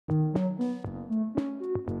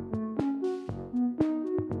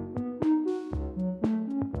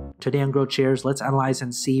Today on GrowthShares, let's analyze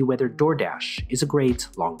and see whether DoorDash is a great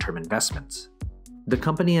long-term investment. The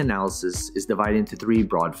company analysis is divided into three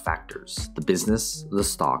broad factors: the business, the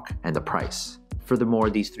stock, and the price.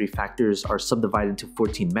 Furthermore, these three factors are subdivided into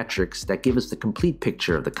 14 metrics that give us the complete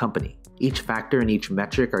picture of the company. Each factor and each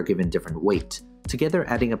metric are given different weight, together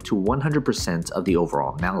adding up to 100% of the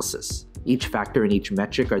overall analysis. Each factor and each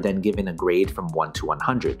metric are then given a grade from 1 to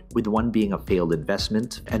 100, with 1 being a failed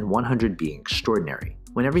investment and 100 being extraordinary.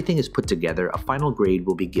 When everything is put together, a final grade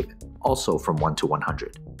will be given, also from 1 to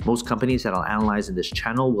 100. Most companies that I'll analyze in this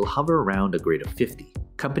channel will hover around a grade of 50.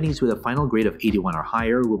 Companies with a final grade of 81 or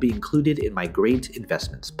higher will be included in my Great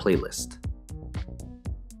Investments playlist.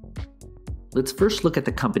 Let's first look at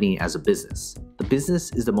the company as a business. The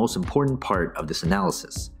business is the most important part of this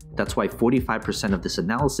analysis. That's why 45% of this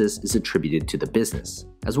analysis is attributed to the business.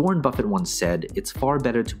 As Warren Buffett once said, it's far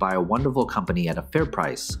better to buy a wonderful company at a fair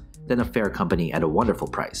price than a fair company at a wonderful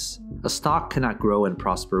price. A stock cannot grow and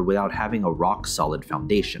prosper without having a rock-solid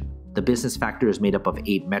foundation. The business factor is made up of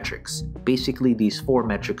 8 metrics. Basically, these 4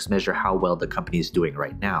 metrics measure how well the company is doing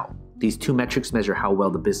right now. These 2 metrics measure how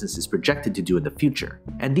well the business is projected to do in the future.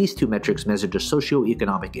 And these 2 metrics measure the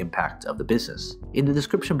socio-economic impact of the business. In the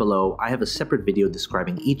description below, I have a separate video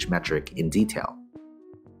describing each metric in detail.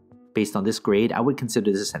 Based on this grade, I would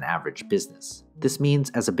consider this an average business. This means,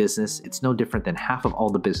 as a business, it's no different than half of all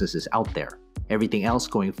the businesses out there. Everything else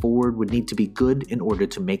going forward would need to be good in order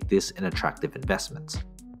to make this an attractive investment.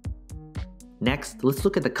 Next, let's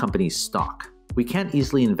look at the company's stock. We can't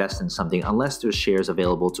easily invest in something unless there's shares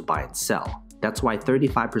available to buy and sell. That's why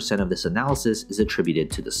 35% of this analysis is attributed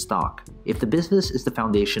to the stock. If the business is the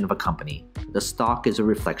foundation of a company, the stock is a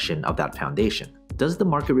reflection of that foundation. Does the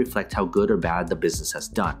market reflect how good or bad the business has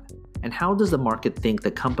done? And how does the market think the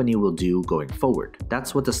company will do going forward?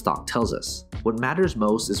 That's what the stock tells us. What matters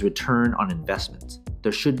most is return on investment.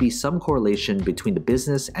 There should be some correlation between the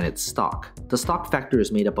business and its stock. The stock factor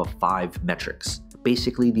is made up of 5 metrics.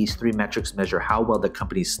 Basically, these 3 metrics measure how well the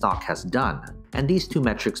company's stock has done, and these 2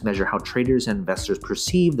 metrics measure how traders and investors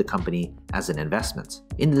perceive the company as an investment.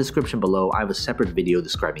 In the description below, I have a separate video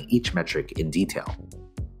describing each metric in detail.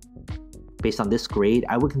 Based on this grade,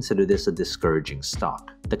 I would consider this a discouraging stock.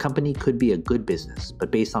 The company could be a good business, but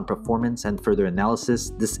based on performance and further analysis,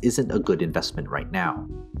 this isn't a good investment right now.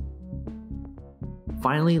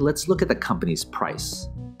 Finally, let's look at the company's price.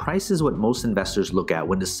 Price is what most investors look at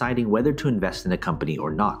when deciding whether to invest in a company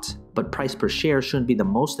or not. But price per share shouldn't be the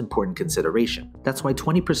most important consideration. That's why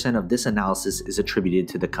 20% of this analysis is attributed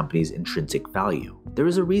to the company's intrinsic value. There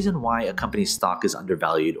is a reason why a company's stock is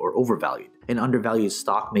undervalued or overvalued. An undervalued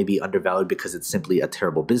stock may be undervalued because it's simply a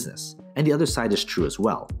terrible business. And the other side is true as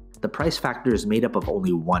well. The price factor is made up of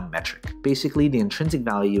only 1 metric. Basically, the intrinsic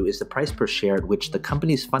value is the price per share at which the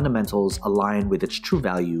company's fundamentals align with its true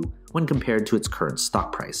value when compared to its current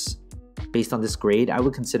stock price. Based on this grade, I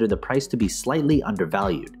would consider the price to be slightly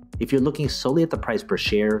undervalued. If you're looking solely at the price per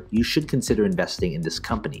share, you should consider investing in this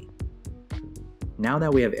company. Now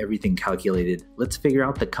that we have everything calculated, let's figure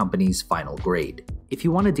out the company's final grade. If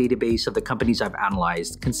you want a database of the companies I've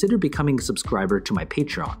analyzed, consider becoming a subscriber to my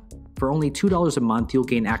Patreon. For only $2 a month, you'll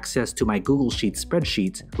gain access to my Google Sheets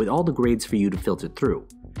spreadsheet with all the grades for you to filter through.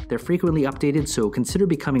 They're frequently updated, so consider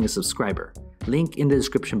becoming a subscriber. Link in the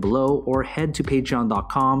description below, or head to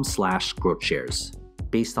patreon.com/growthshares.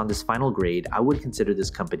 Based on this final grade, I would consider this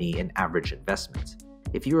company an average investment.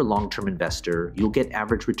 If you're a long-term investor, you'll get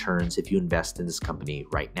average returns if you invest in this company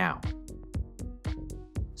right now.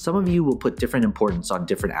 Some of you will put different importance on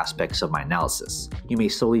different aspects of my analysis. You may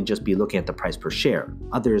solely just be looking at the price per share.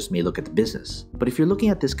 Others may look at the business. But if you're looking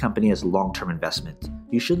at this company as a long-term investment,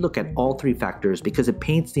 you should look at all 3 factors because it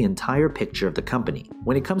paints the entire picture of the company.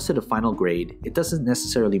 When it comes to the final grade, it doesn't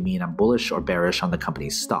necessarily mean I'm bullish or bearish on the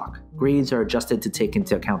company's stock. Grades are adjusted to take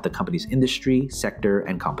into account the company's industry, sector,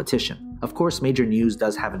 and competition. Of course, major news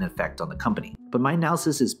does have an effect on the company, but my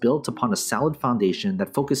analysis is built upon a solid foundation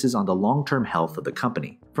that focuses on the long-term health of the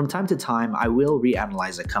company. From time to time, I will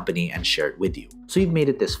reanalyze a company and share it with you. So you've made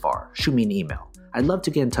it this far, shoot me an email. I'd love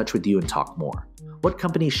to get in touch with you and talk more. What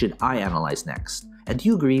company should I analyze next? And do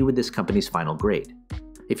you agree with this company's final grade?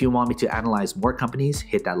 If you want me to analyze more companies,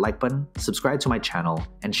 hit that like button, subscribe to my channel,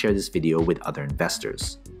 and share this video with other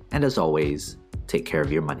investors. And as always, take care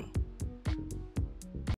of your money.